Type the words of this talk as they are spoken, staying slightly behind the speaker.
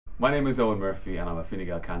My name is Eoghan Murphy and I'm a Fine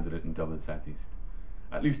Gael candidate in Dublin South East.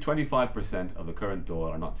 At least 25% of the current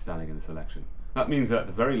Dáil are not standing in this election. That means that at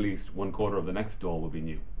the very least, 1/4 of the next Dáil will be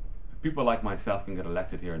new. If people like myself can get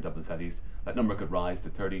elected here in Dublin South East, that number could rise to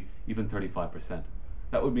 30, even 35%.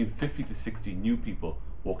 That would mean 50 to 60 new people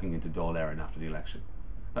walking into Dáil Eireann after the election.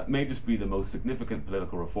 That may just be the most significant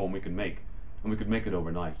political reform we can make, and we could make it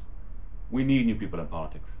overnight. We need new people in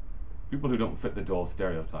politics. People who don't fit the Dáil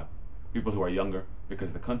stereotype. People who are younger,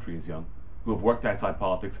 because the country is young, who have worked outside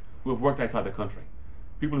politics, who have worked outside the country.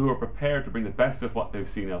 People who are prepared to bring the best of what they've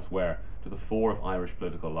seen elsewhere to the fore of Irish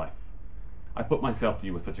political life. I put myself to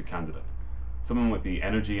you as such a candidate. Someone with the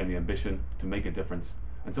energy and the ambition to make a difference,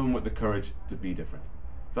 and someone with the courage to be different.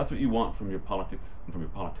 If that's what you want from your politics and from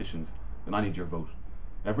your politicians, then I need your vote.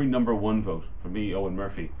 Every number one vote from me, Eoghan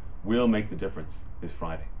Murphy, will make the difference this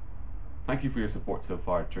Friday. Thank you for your support so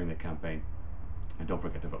far during the campaign, and don't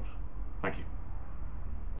forget to vote. Thank you.